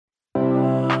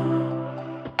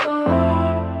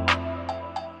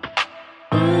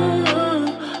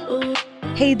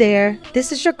Hey there,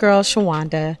 this is your girl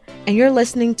Shawanda, and you're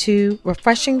listening to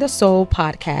Refreshing the Soul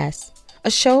podcast,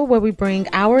 a show where we bring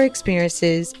our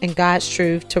experiences and God's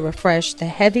truth to refresh the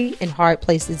heavy and hard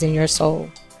places in your soul.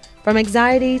 From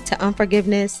anxiety to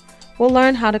unforgiveness, we'll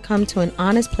learn how to come to an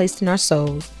honest place in our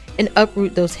souls and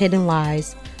uproot those hidden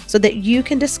lies so that you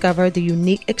can discover the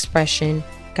unique expression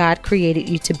God created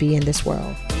you to be in this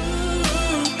world.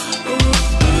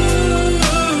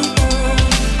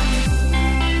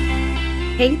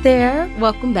 Hey there,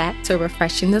 welcome back to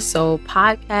Refreshing the Soul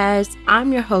podcast.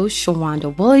 I'm your host,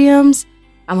 Shawanda Williams.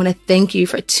 I want to thank you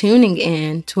for tuning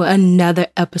in to another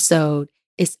episode.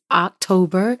 It's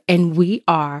October and we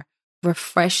are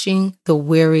refreshing the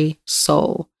weary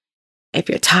soul. If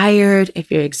you're tired, if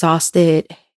you're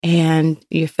exhausted, and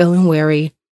you're feeling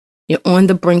weary, you're on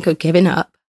the brink of giving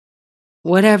up,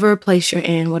 whatever place you're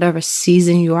in, whatever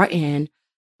season you are in,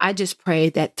 I just pray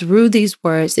that through these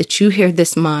words that you hear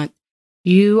this month,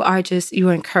 you're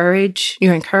encouraged,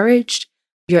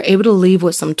 you're able to leave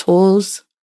with some tools,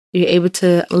 you're able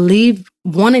to leave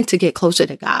wanting to get closer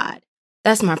to God.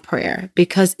 That's my prayer,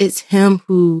 because it's Him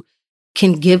who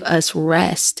can give us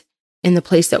rest in the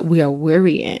place that we are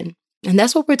weary in. And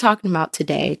that's what we're talking about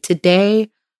today. Today,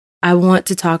 I want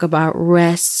to talk about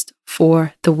rest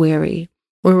for the weary.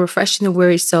 We're refreshing the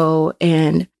weary soul,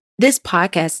 and this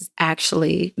podcast is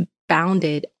actually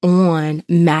founded on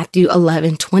Matthew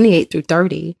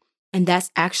 11:28-30. And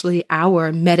that's actually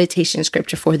our meditation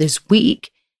scripture for this week.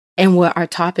 And what our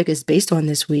topic is based on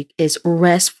this week is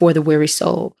rest for the weary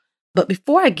soul. But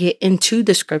before I get into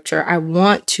the scripture, I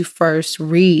want to first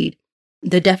read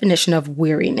the definition of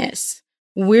weariness.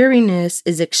 Weariness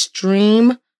is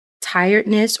extreme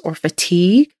tiredness or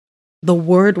fatigue. The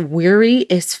word weary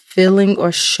is feeling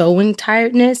or showing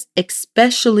tiredness,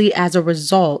 especially as a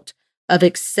result of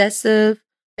excessive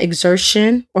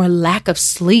exertion or lack of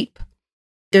sleep.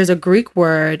 There's a Greek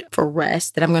word for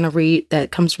rest that I'm going to read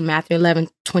that comes from Matthew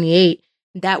 11:28.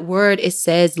 That word, it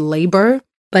says labor,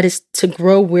 but it's to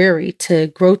grow weary, to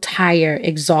grow tired,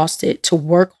 exhausted, to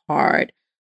work hard,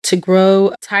 to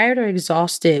grow tired or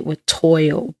exhausted with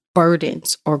toil,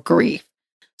 burdens, or grief.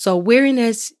 So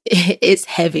weariness is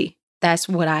heavy. That's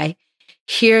what I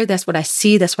hear. That's what I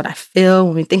see. That's what I feel.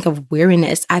 When we think of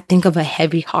weariness, I think of a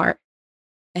heavy heart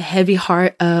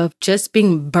of just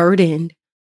being burdened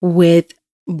with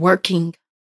working,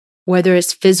 whether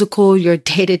it's physical, your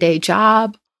day-to-day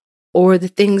job, or the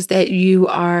things that you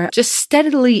are just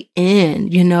steadily in,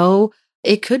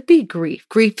 It could be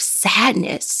grief,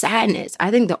 sadness.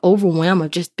 I think the overwhelm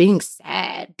of just being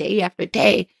sad day after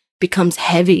day becomes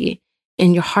heavy,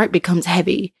 and your heart becomes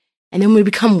heavy. And then we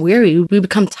become weary, we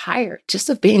become tired just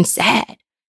of being sad.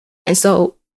 And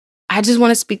so I just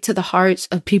want to speak to the hearts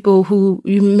of people who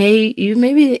you may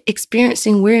be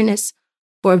experiencing weariness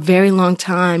for a very long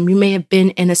time. You may have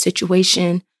been in a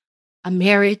situation, a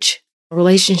marriage, a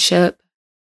relationship,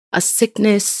 a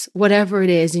sickness, whatever it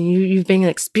is, and you've been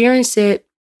experiencing it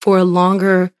for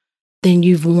longer than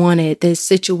you've wanted. This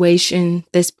situation,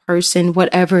 this person,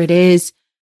 whatever it is,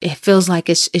 it feels like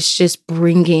it's just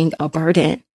bringing a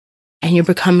burden, and you're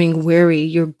becoming weary.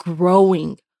 You're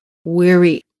growing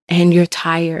weary, and you're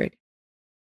tired.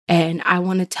 And I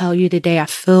want to tell you today, I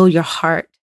feel your heart.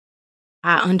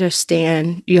 I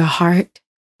understand your heart.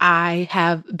 I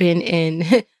have been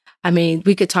in,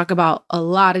 we could talk about a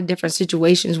lot of different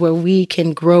situations where we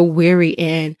can grow weary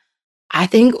in. I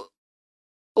think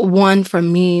one for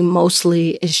me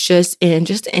mostly is just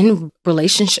in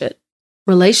relationship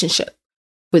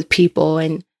with people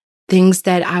and things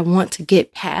that I want to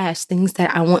get past, things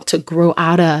that I want to grow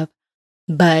out of.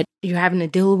 But you're having to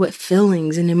deal with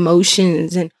feelings and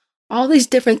emotions and all these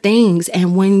different things.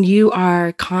 And when you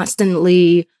are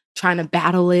constantly trying to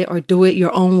battle it or do it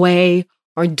your own way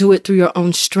or do it through your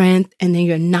own strength, and then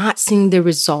you're not seeing the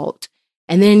result,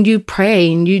 and then you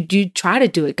pray and you try to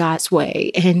do it God's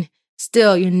way, and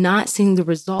still you're not seeing the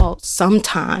results,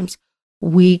 sometimes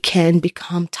we can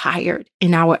become tired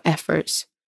in our efforts,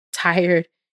 tired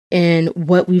in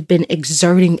what we've been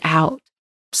exerting out.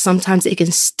 Sometimes it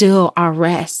can steal our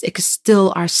rest. It can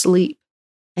steal our sleep.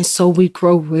 And so we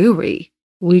grow weary.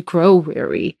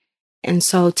 And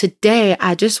so today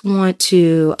I just want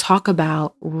to talk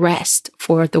about rest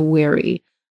for the weary.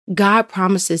 God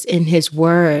promises in His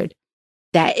word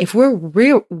that if we're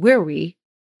weary,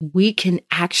 we can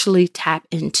actually tap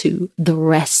into the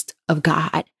rest of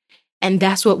God. And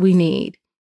that's what we need.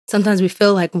 Sometimes we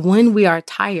feel like when we are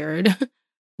tired,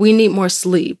 we need more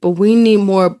sleep, but we need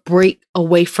more break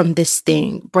away from this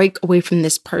thing, break away from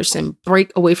this person,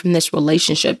 break away from this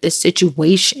relationship, this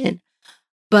situation.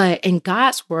 But in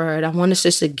God's word, I want us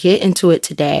just to get into it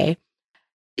today.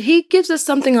 he gives us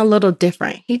something a little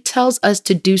different. He tells us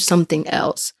to do something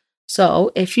else.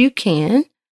 So if you can,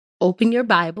 open your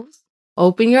Bibles,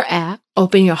 open your app,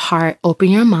 open your heart, open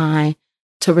your mind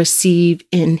to receive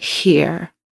and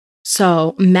hear.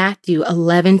 So Matthew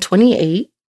 11:28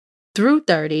 through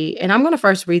 30, and I'm going to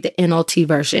first read the NLT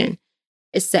version.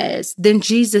 It says, "Then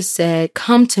Jesus said,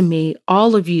 'Come to me,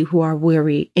 all of you who are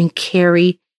weary and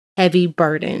carry heavy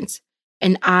burdens,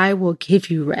 and I will give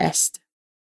you rest.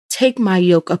 Take my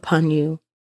yoke upon you.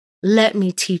 Let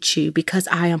me teach you, because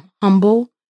I am humble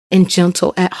and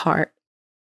gentle at heart,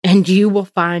 and you will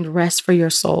find rest for your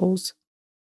souls.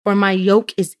 For my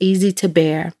yoke is easy to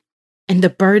bear, and the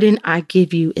burden I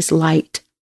give you is light.'"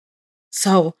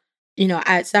 So,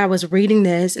 as I was reading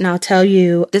this, and I'll tell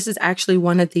you, this is actually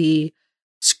one of the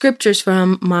scriptures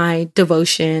from my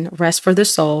devotion, Rest for the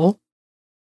Soul.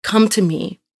 "Come to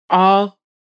me, all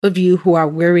of you who are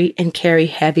weary and carry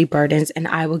heavy burdens, and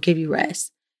I will give you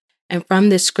rest." And from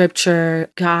this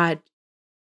scripture, God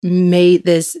made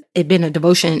this, it been a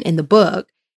devotion in the book.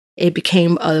 It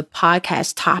became a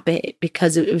podcast topic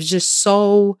because it was just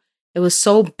it was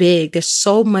so big. There's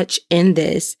so much in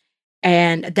this.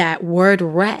 And that word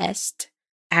rest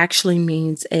also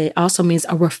means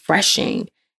a refreshing.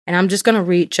 And I'm just going to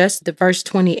read just the verse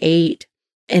 28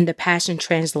 in the Passion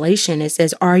Translation. It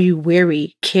says, "Are you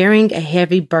weary, carrying a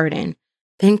heavy burden?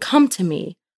 Then come to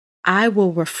me. I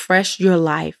will refresh your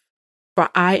life, for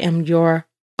I am your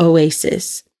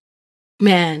oasis."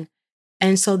 Man.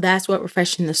 And so that's what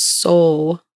Refreshing the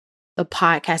Soul, the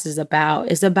podcast, is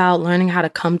about. It's about learning how to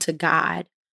come to God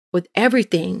with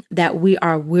everything that we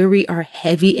are weary or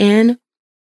heavy in,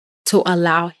 to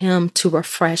allow Him to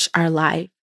refresh our life.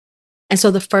 And so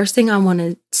the first thing I want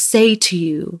to say to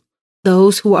you,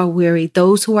 those who are weary,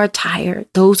 those who are tired,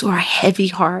 those who are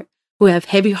who have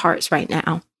heavy hearts right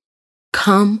now,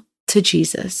 come to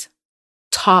Jesus.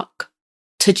 Talk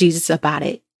to Jesus about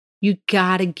it. You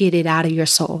got to get it out of your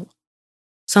soul.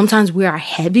 Sometimes we are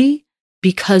heavy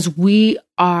because we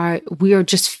are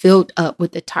just filled up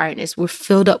with the tiredness. We're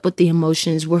filled up with the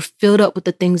emotions. We're filled up with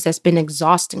the things that's been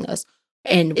exhausting us.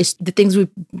 And it's the things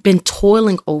we've been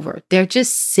toiling over. They're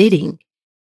just sitting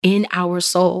in our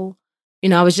soul.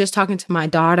 I was just talking to my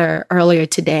daughter earlier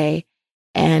today,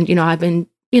 and, I've been,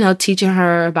 teaching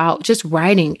her about just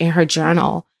writing in her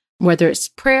journal, whether it's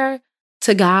prayer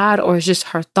to God or it's just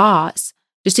her thoughts,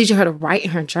 just teaching her to write in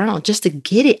her journal just to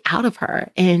get it out of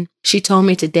her. And she told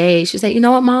me today, she said, "You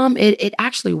know what, Mom, it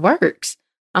actually works."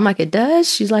 I'm like, "It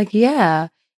does?" She's like, "Yeah.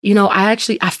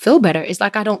 I feel better. It's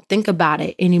like I don't think about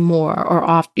it anymore or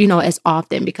as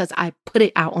often because I put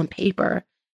it out on paper."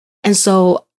 And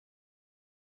so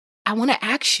I want to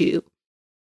ask you,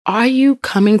 are you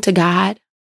coming to God?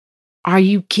 Are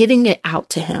you getting it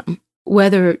out to Him?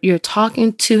 Whether you're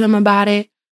talking to Him about it,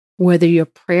 whether you're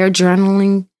prayer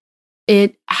journaling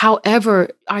it, however,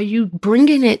 are you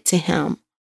bringing it to Him?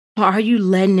 Or are you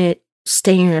letting it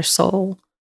stay in your soul?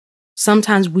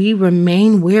 Sometimes we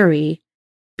remain weary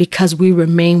because we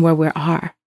remain where we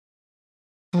are.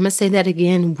 I'm going to say that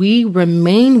again. We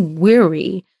remain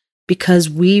weary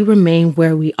because we remain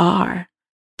where we are.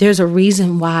 There's a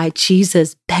reason why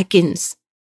Jesus beckons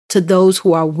to those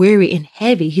who are weary and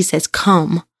heavy. He says,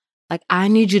 "Come." Like, I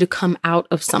need you to come out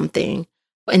of something.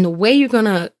 And the way you're going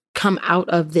to come out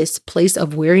of this place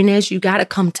of weariness, you got to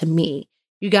come to me.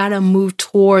 You got to move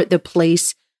toward the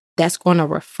place that's going to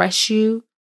refresh you,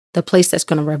 the place that's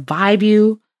going to revive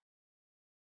you.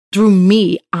 Through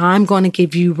me, I'm going to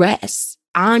give you rest.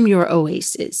 I'm your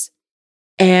oasis.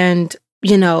 And,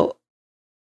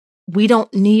 we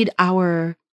don't need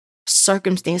our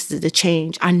circumstances to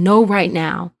change. I know right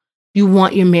now you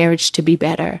want your marriage to be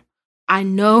better. I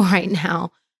know right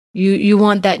now you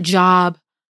want that job,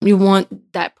 you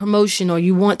want that promotion, or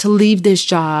you want to leave this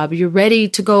job. You're ready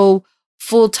to go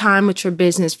full-time with your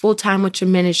business, full-time with your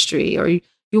ministry, or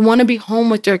you want to be home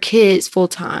with your kids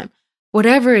full-time.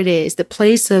 Whatever it is, the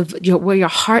place of where your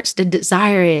heart's the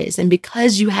desire is. And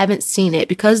because you haven't seen it,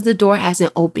 because the door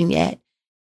hasn't opened yet,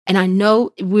 and I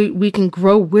know we can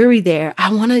grow weary there,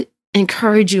 I want to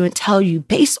encourage you and tell you,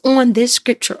 based on this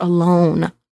scripture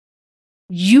alone,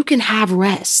 you can have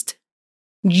rest.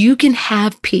 You can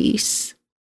have peace.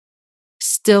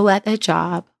 Still at that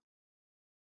job,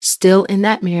 still in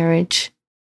that marriage,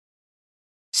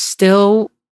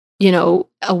 still,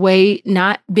 away,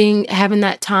 not having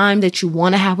that time that you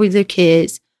want to have with your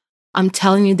kids. I'm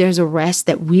telling you, there's a rest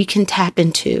that we can tap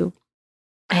into.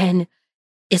 And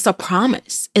it's a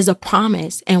promise. It's a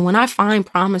promise. And when I find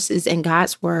promises in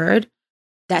God's word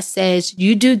that says,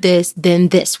 you do this, then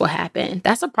this will happen,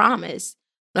 that's a promise.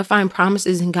 When I find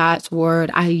promises in God's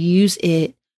word, I use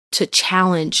it to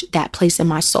challenge that place in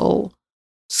my soul.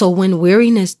 So when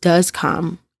weariness does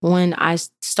come, when I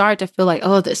start to feel like,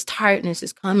 oh, this tiredness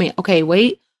is coming. Okay,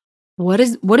 wait, what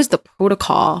is the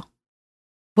protocol?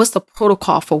 What's the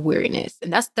protocol for weariness?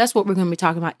 And that's what we're going to be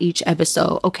talking about each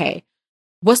episode. Okay,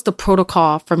 what's the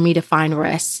protocol for me to find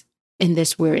rest in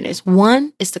this weariness?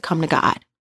 One is to come to God.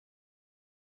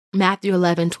 Matthew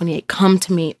 11:28, come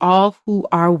to me, all who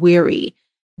are weary.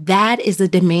 That is a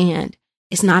demand.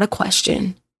 It's not a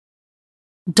question.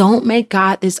 Don't make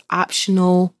God this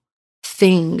optional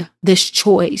thing, this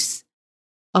choice.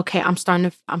 Okay, I'm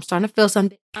starting to feel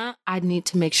something. I need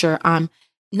to make sure I'm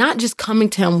not just coming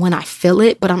to him when I feel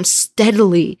it, but I'm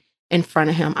steadily in front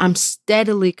of him. I'm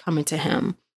steadily coming to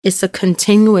him. It's a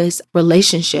continuous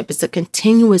relationship. It's a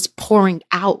continuous pouring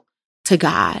out to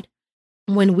God.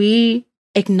 When we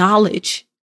acknowledge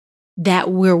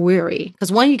that we're weary,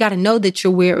 because one, you got to know that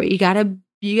you're weary. You got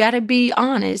to be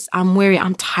honest. I'm weary.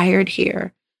 I'm tired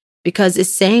here, because it's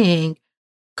saying,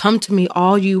 come to me,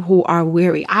 all you who are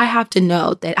weary. I have to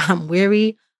know that I'm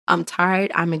weary. I'm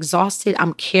tired. I'm exhausted.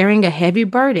 I'm carrying a heavy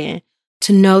burden,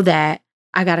 to know that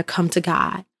I got to come to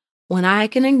God. When I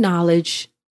can acknowledge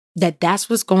that that's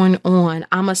what's going on,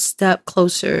 I'm a step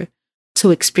closer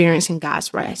to experiencing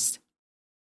God's rest.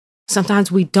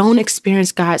 Sometimes we don't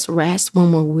experience God's rest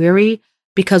when we're weary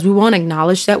because we won't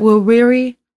acknowledge that we're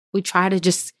weary. We try to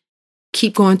just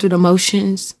keep going through the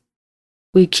motions.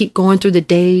 We keep going through the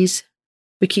days.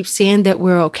 We keep saying that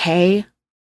we're okay.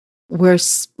 We're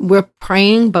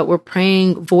praying, but we're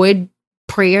praying void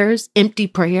prayers, empty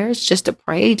prayers, just to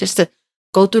pray, just to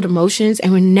go through the motions.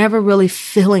 And we're never really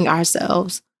filling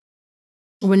ourselves.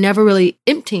 We're never really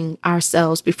emptying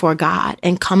ourselves before God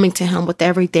and coming to him with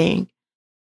everything.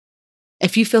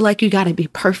 If you feel like you got to be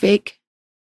perfect,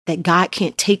 that God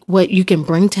can't take what you can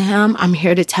bring to him, I'm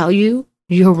here to tell you,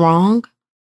 you're wrong.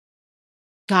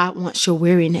 God wants your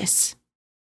weariness.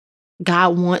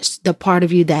 God wants the part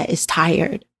of you that is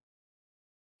tired.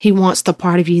 He wants the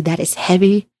part of you that is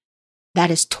heavy,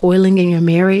 that is toiling in your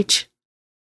marriage.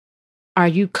 Are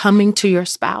you coming to your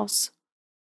spouse,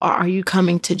 or are you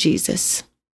coming to Jesus?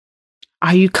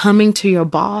 Are you coming to your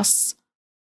boss?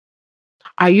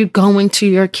 Are you going to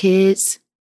your kids,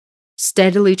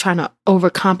 steadily trying to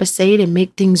overcompensate and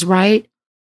make things right?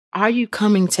 Are you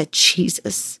coming to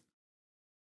Jesus?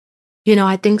 You know,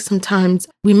 I think sometimes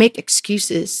we make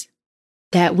excuses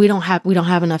that we don't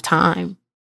have enough time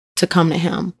to come to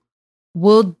him.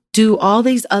 We'll do all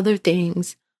these other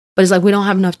things, but it's like we don't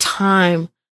have enough time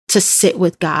to sit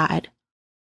with God.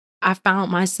 I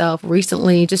found myself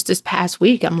recently, just this past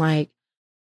week, I'm like,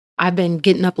 I've been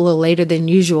getting up a little later than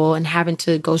usual and having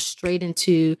to go straight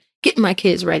into getting my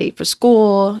kids ready for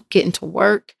school, getting to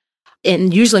work.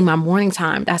 And usually my morning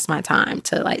time, that's my time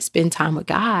to like spend time with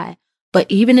God. But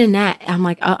even in that, I'm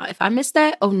like, if I miss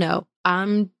that, oh no,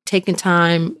 I'm taking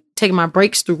my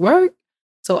breaks through work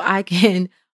so I can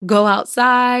go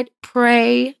outside,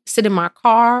 pray, sit in my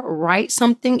car, write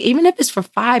something, even if it's for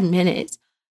 5 minutes.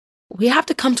 We have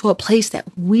to come to a place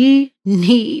that we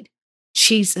need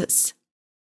Jesus.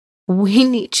 We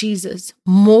need Jesus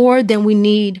more than we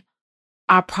need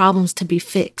our problems to be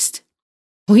fixed.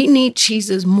 We need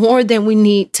Jesus more than we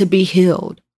need to be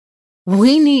healed.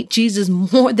 We need Jesus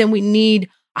more than we need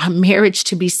our marriage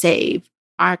to be saved,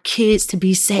 our kids to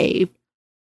be saved.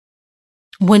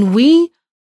 When we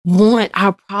want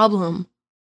our problem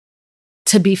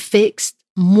to be fixed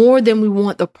more than we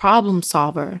want the problem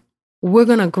solver, we're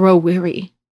going to grow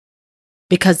weary,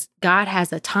 because God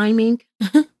has a timing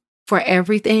for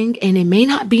everything, and it may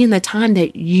not be in the time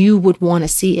that you would want to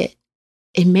see it.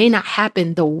 It may not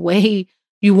happen the way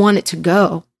you want it to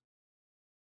go.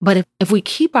 But if we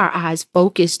keep our eyes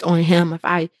focused on him, if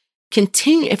I'm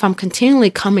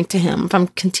continually coming to him, if I'm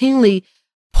continually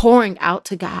pouring out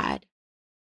to God,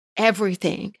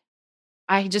 everything,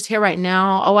 I just hear right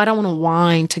now, oh, I don't want to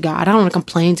whine to God. I don't want to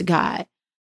complain to God.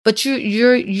 But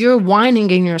you're whining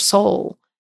in your soul.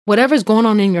 Whatever's going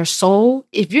on in your soul,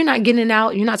 if you're not getting it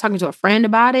out, you're not talking to a friend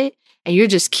about it, and you're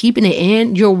just keeping it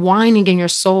in, you're whining in your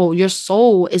soul. Your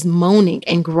soul is moaning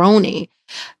and groaning.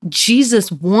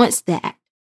 Jesus wants that.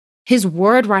 His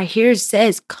word right here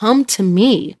says, come to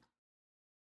me.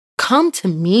 Come to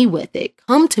me with it.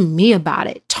 Come to me about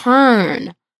it.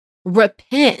 Turn,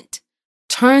 repent,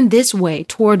 turn this way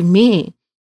toward me,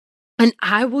 and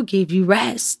I will give you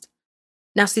rest.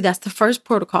 Now, see, that's the first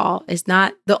protocol. It's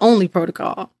not the only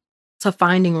protocol to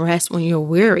finding rest when you're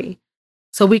weary.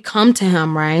 So we come to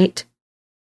him, right?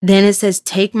 Then it says,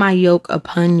 take my yoke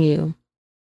upon you.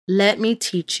 Let me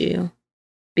teach you,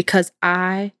 because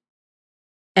I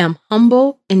am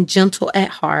humble and gentle at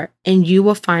heart, and you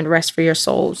will find rest for your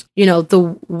souls.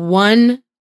 The one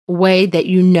way that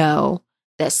you know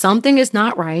that something is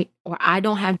not right or I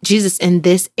don't have Jesus in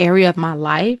this area of my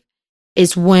life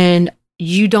is when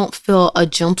you don't feel a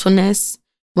gentleness,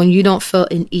 when you don't feel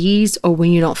an ease, or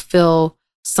when you don't feel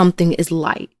something is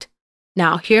light.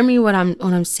 Now, hear me what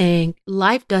I'm saying.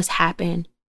 Life does happen.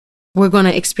 We're going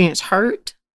to experience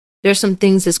hurt. There's some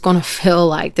things that's going to feel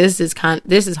like this is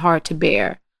hard to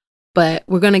bear. But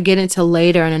we're going to get into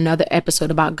later in another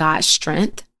episode about God's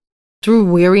strength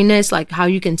through weariness, like how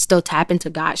you can still tap into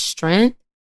God's strength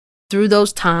through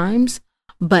those times.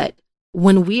 But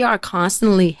when we are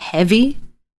constantly heavy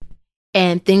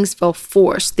and things feel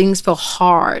forced, things feel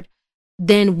hard,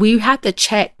 then we have to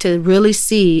check to really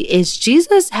see,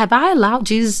 have I allowed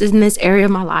Jesus in this area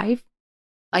of my life?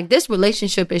 Like, this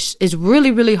relationship is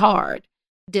really, really hard.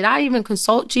 Did I even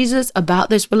consult Jesus about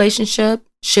this relationship?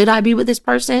 Should I be with this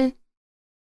person?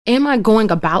 Am I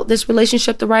going about this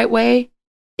relationship the right way?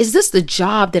 Is this the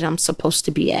job that I'm supposed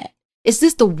to be at? Is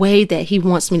this the way that he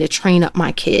wants me to train up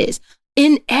my kids?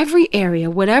 In every area,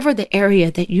 whatever the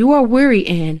area that you are weary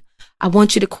in, I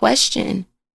want you to question.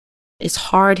 It's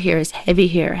hard here. It's heavy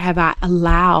here. Have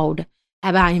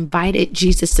I invited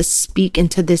Jesus to speak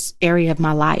into this area of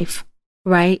my life?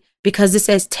 Right? Because it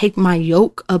says, take my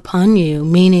yoke upon you,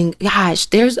 meaning, gosh,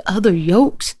 there's other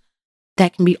yokes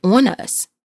that can be on us.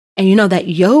 And that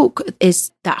yoke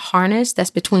is that harness that's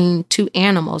between two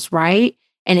animals, right?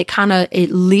 And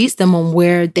it leads them on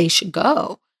where they should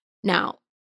go. Now,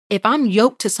 if I'm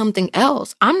yoked to something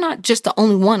else, I'm not just the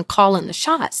only one calling the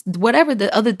shots. Whatever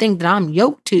the other thing that I'm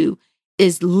yoked to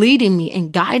is leading me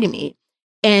and guiding me.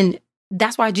 And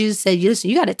that's why Jesus said, listen,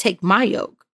 you got to take my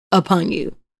yoke upon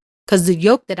you. Because the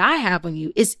yoke that I have on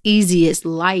you is easy, it's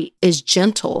light, it's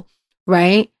gentle,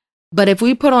 right? But if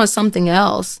we put on something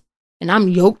else, and I'm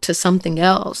yoked to something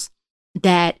else,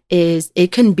 I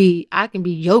can be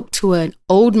yoked to an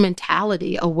old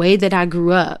mentality, a way that I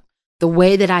grew up, the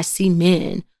way that I see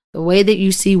men, the way that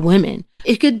you see women.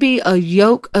 It could be a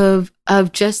yoke of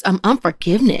just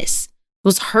unforgiveness,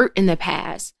 was hurt in the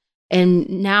past. And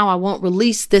now I won't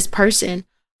release this person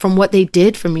from what they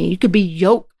did for me. You could be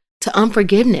yoked to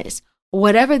unforgiveness.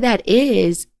 Whatever that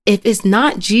is, if it's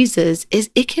not Jesus,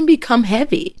 it can become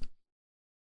heavy.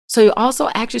 So you also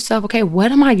ask yourself, okay,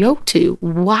 what am I yoked to?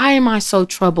 Why am I so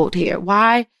troubled here?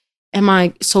 Why am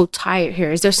I so tired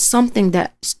here? Is there something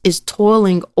that is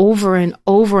toiling over and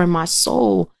over in my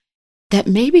soul that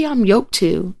maybe I'm yoked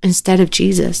to instead of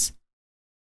Jesus?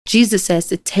 Jesus says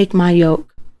to take my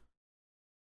yoke.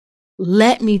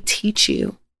 Let me teach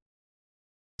you.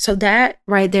 So that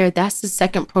right there, that's the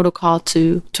second protocol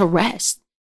to rest,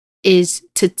 is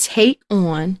to take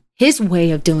on his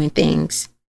way of doing things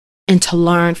and to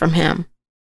learn from him.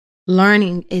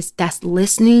 Learning that's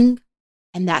listening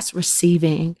and that's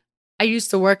receiving. I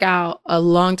used to work out a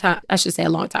long time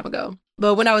ago.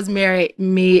 But when I was married,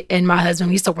 me and my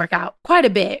husband used to work out quite a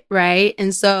bit, right?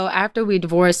 And so after we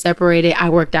divorced, separated, I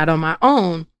worked out on my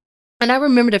own. And I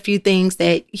remembered a few things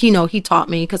that, he taught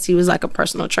me because he was like a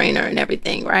personal trainer and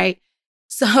everything, right?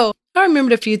 So I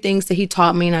remembered a few things that he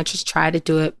taught me and I just tried to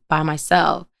do it by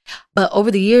myself. But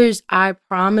over the years, I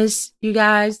promise you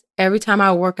guys, every time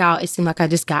I work out, it seemed like I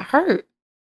just got hurt.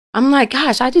 I'm like,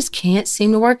 gosh, I just can't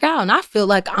seem to work out. And I feel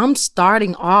like I'm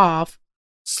starting off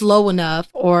slow enough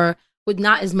or with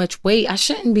not as much weight. I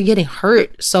shouldn't be getting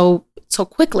hurt so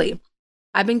quickly.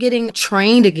 I've been getting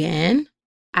trained again.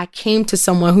 I came to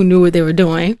someone who knew what they were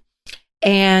doing,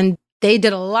 and they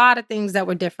did a lot of things that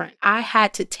were different. I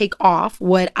had to take off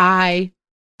what I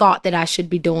thought that I should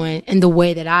be doing and the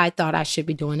way that I thought I should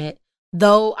be doing it.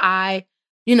 Though I,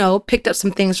 picked up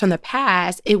some things from the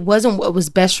past, it wasn't what was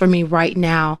best for me right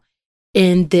now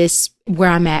in this where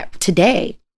I'm at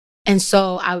today. And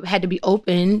so I had to be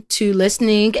open to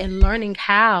listening and learning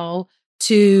how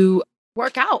to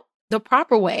work out the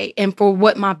proper way and for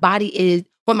what my body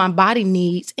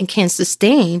needs and can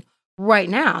sustain right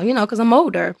now, because I'm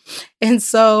older. And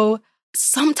so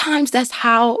sometimes I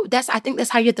think that's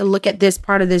how you have to look at this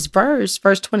part of this verse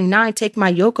 29, take my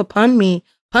yoke upon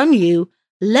you,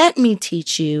 let me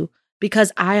teach you,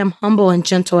 because I am humble and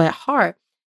gentle at heart.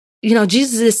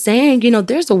 Jesus is saying,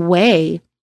 there's a way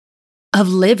of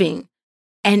living.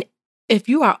 And if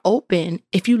you are open,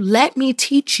 if you let me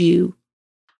teach you,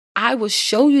 I will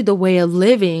show you the way of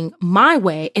living my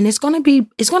way. And it's going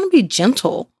to be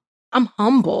gentle. I'm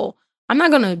humble. I'm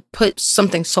not going to put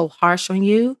something so harsh on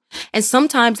you. And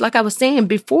sometimes, like I was saying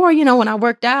before, when I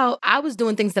worked out, I was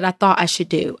doing things that I thought I should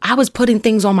do. I was putting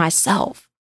things on myself.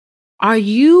 Are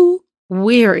you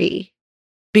weary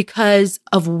because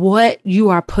of what you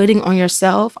are putting on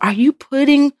yourself? Are you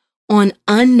putting on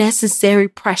unnecessary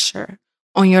pressure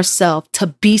on yourself to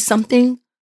be something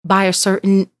by a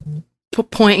certain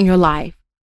point in your life?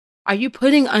 Are you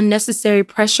putting unnecessary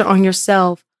pressure on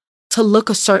yourself to look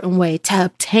a certain way, to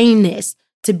obtain this,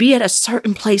 to be at a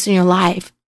certain place in your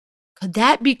life? Could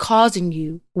that be causing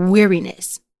you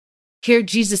weariness? Here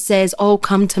Jesus says, oh,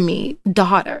 come to me,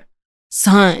 daughter,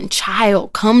 son,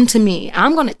 child, come to me.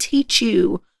 I'm going to teach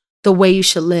you the way you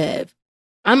should live.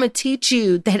 I'm going to teach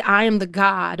you that I am the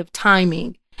God of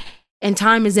timing, and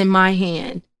time is in my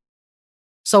hand.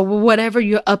 So whatever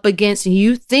you're up against and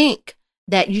you think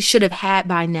that you should have had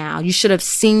by now, you should have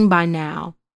seen by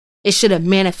now, it should have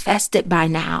manifested by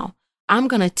now, I'm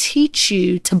going to teach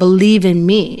you to believe in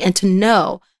me and to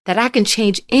know that I can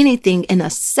change anything in a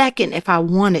second if I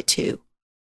wanted to.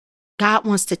 God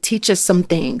wants to teach us some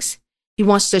things. He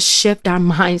wants to shift our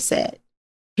mindset.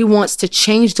 He wants to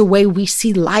change the way we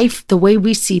see life, the way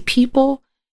we see people,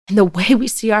 and the way we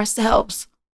see ourselves.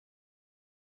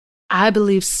 I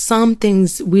believe some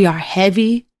things we are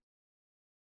heavy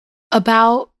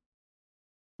about,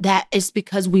 that is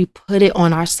because we put it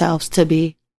on ourselves to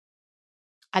be.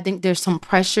 I think there's some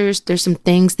pressures, there's some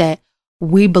things that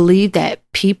we believe that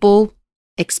people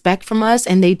expect from us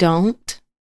and they don't.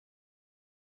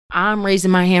 I'm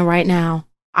raising my hand right now.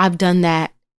 I've done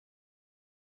that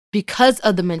because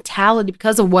of the mentality,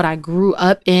 because of what I grew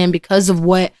up in, because of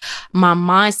what my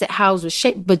mindset, how it was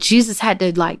shaped. But Jesus had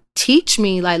to teach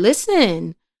me,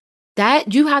 listen,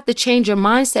 that you have to change your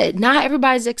mindset. Not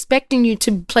everybody's expecting you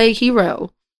to play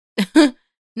hero.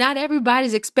 Not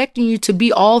everybody's expecting you to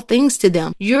be all things to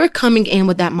them. You're coming in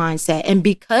with that mindset. And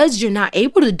because you're not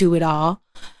able to do it all,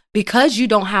 because you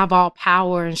don't have all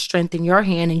power and strength in your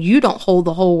hand and you don't hold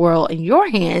the whole world in your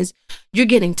hands, you're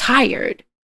getting tired.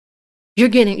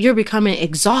 You're becoming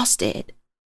exhausted.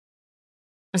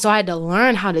 And so I had to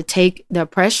learn how to take the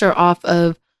pressure off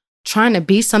of trying to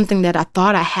be something that I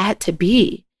thought I had to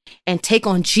be, and take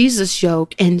on Jesus'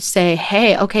 yoke and say,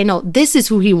 hey, okay, no, this is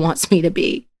who he wants me to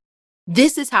be.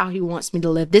 This is how he wants me to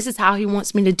live. This is how he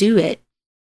wants me to do it.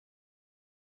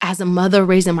 As a mother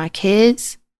raising my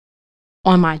kids,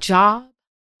 on my job,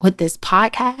 with this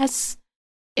podcast,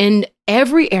 in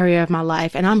every area of my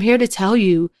life. And I'm here to tell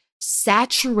you,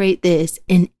 saturate this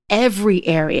in every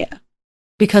area,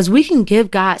 because we can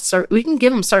give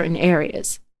him certain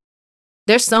areas.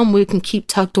 There's some we can keep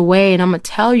tucked away. And I'm going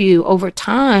to tell you, over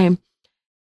time,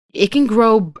 it can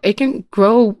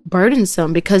grow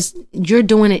burdensome, because you're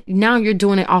doing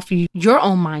it off of your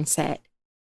own mindset,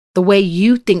 the way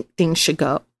you think things should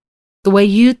go, the way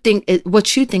you think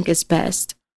what you think is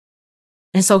best.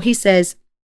 And so he says,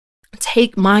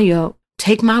 take my yoke,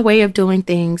 take my way of doing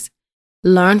things,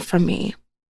 learn from me.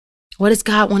 What does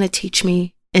God want to teach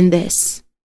me in this?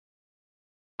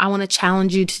 I want to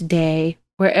challenge you today,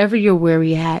 wherever you're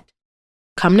weary at,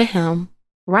 come to him,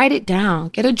 write it down,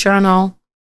 get a journal,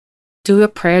 do a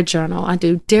prayer journal. I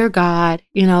do, dear God,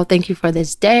 thank you for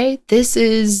this day. This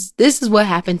is what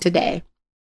happened today.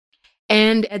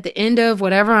 And at the end of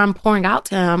whatever I'm pouring out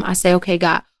to him, I say, okay,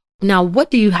 God, now what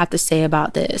do you have to say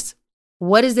about this?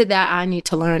 What is it that I need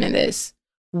to learn in this?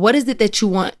 What is it that you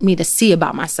want me to see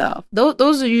about myself?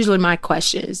 Those are usually my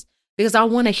questions, because I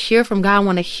want to hear from God.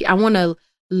 I want to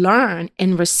learn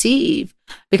and receive,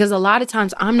 because a lot of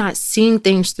times I'm not seeing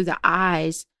things through the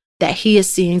eyes that he is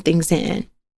seeing things in.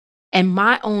 And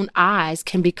my own eyes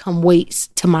can become weights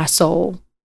to my soul.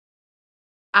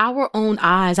 Our own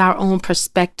eyes, our own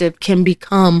perspective can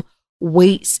become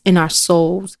weights in our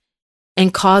souls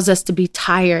and cause us to be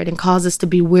tired and cause us to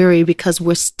be weary, because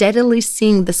we're steadily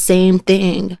seeing the same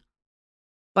thing.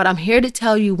 But I'm here to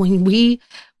tell you, when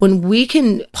we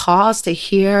can pause to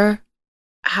hear,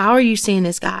 how are you seeing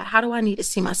this, God? How do I need to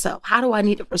see myself? How do I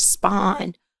need to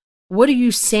respond? What are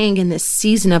you saying in this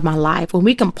season of my life? When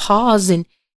we can pause and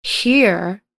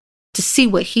hear to see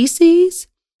what he sees,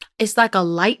 it's like a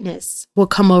lightness will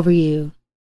come over you.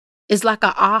 It's like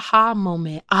an aha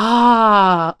moment.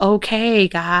 Okay,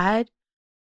 God.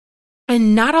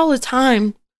 And not all the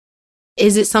time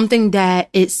is it something that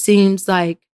it seems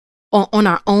like on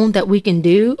our own that we can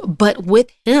do, but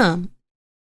with him,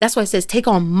 that's why it says, take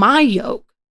on my yoke.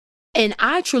 And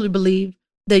I truly believe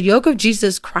the yoke of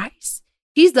Jesus Christ,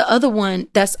 he's the other one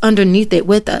that's underneath it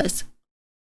with us.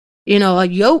 A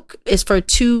yoke is for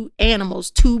two animals,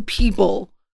 two people,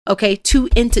 okay, two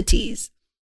entities.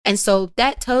 And so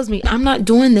that tells me I'm not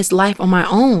doing this life on my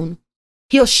own.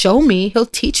 He'll show me, he'll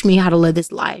teach me how to live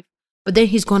this life, but then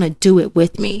he's going to do it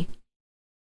with me.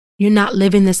 You're not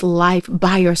living this life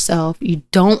by yourself. You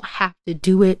don't have to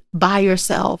do it by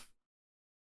yourself.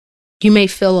 You may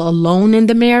feel alone in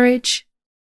the marriage.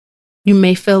 You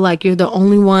may feel like you're the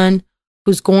only one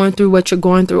who's going through what you're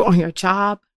going through on your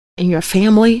job and your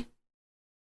family.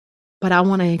 But I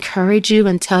want to encourage you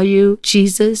and tell you,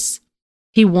 Jesus,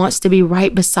 he wants to be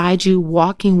right beside you,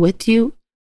 walking with you,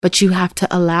 but you have to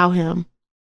allow him.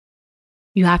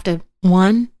 You have to,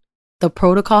 1, the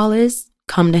protocol is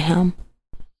come to him.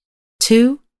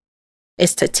 2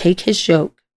 is to take his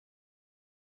yoke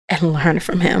and learn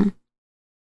from him.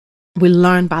 We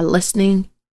learn by listening.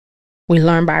 We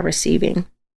learn by receiving.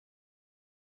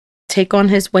 Take on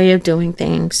his way of doing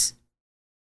things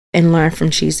and learn from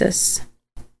Jesus.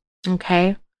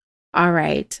 Okay? All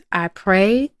right. I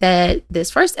pray that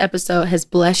this first episode has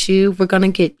blessed you. We're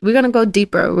going to go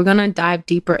deeper. We're going to dive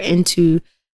deeper into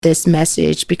this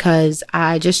message because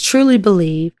I just truly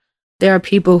believe there are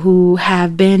people who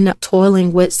have been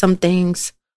toiling with some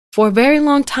things for a very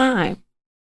long time.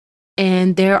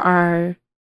 And there's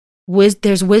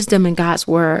wisdom in God's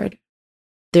word.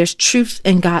 There's truth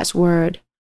in God's word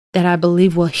that I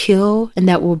believe will heal and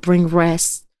that will bring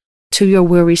rest to your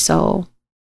weary soul.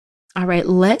 All right,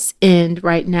 let's end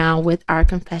right now with our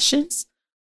confessions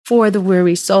for the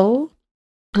weary soul.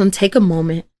 Take a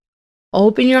moment,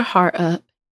 open your heart up,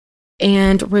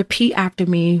 and repeat after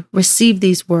me. Receive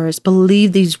these words,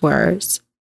 believe these words.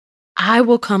 I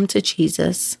will come to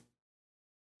Jesus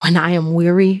when I am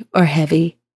weary or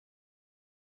heavy.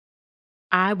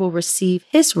 I will receive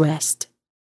his rest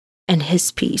and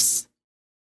his peace.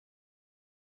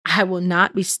 I will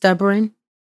not be stubborn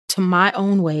to my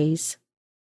own ways.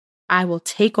 I will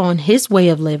take on his way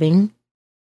of living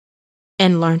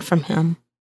and learn from him.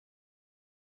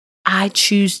 I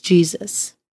choose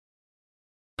Jesus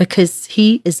because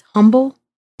he is humble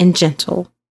and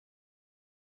gentle.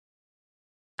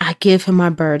 I give him my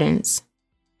burdens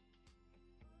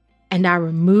and I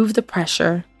remove the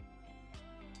pressure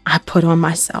I put on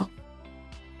myself.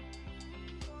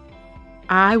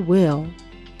 I will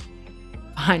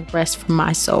find rest for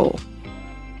my soul.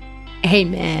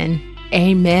 Amen.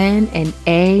 Amen and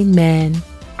amen.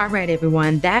 All right,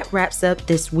 everyone, that wraps up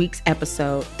this week's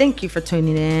episode. Thank you for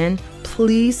tuning in.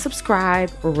 Please subscribe,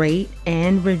 rate,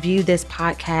 and review this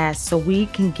podcast so we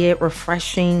can get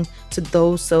refreshing to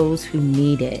those souls who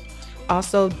need it.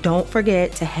 Also, don't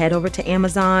forget to head over to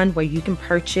Amazon where you can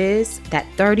purchase that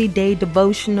 30-day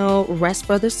devotional Rest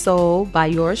for the Soul by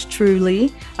yours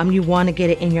truly. You want to get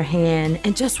it in your hand.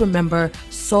 And just remember,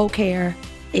 soul care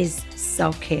is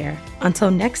self-care.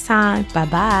 Until next time,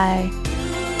 bye-bye.